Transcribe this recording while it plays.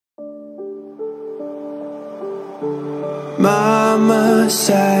Mama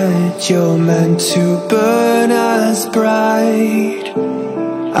said you're meant to burn as bright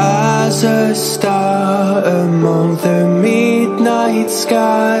as a star among the midnight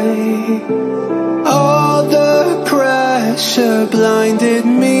sky. All the pressure blinded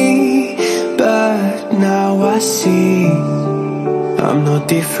me, but now I see I'm no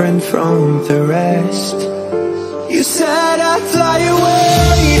different from the rest. You said I'd fly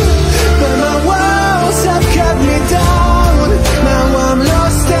away, but my walls have kept me down. Now I'm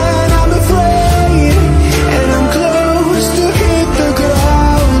lost and I'm afraid, and I'm close to hit the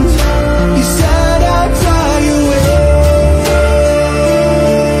ground. You said I'd fly away.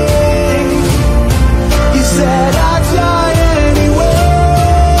 You said I'd fly anyway,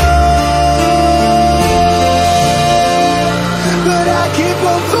 but I keep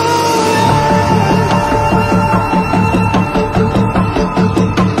on falling.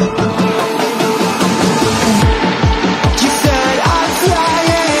 You said I'd fly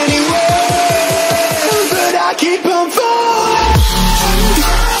anyway, but I keep on falling.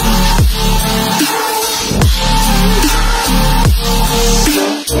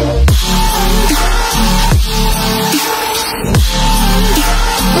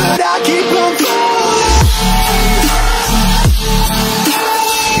 But I keep on falling.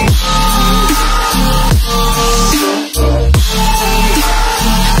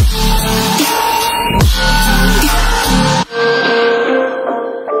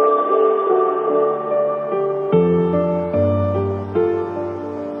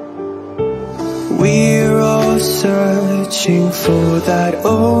 We're all searching for that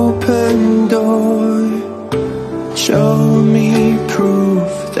open door. Show me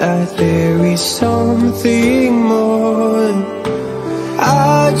proof that there is something more.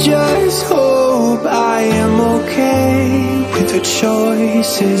 I just hope I am okay with the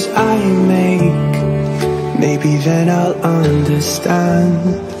choices I make. Maybe then I'll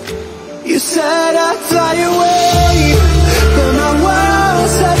understand. You said I'd fly away, but my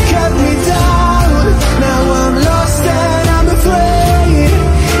walls have kept me down. Now I'm lost and I'm afraid,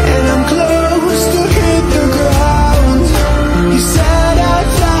 and I'm close to hit the ground. You said I'd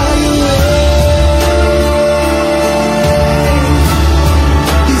fly away.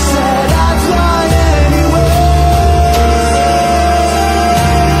 You said I'd fly anyway,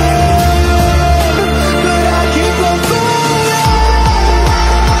 but I keep on falling.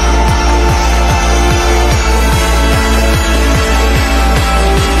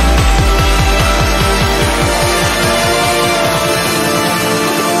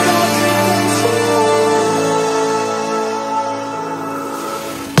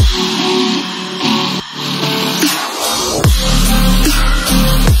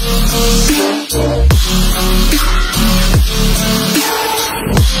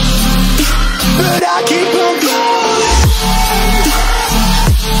 But I keep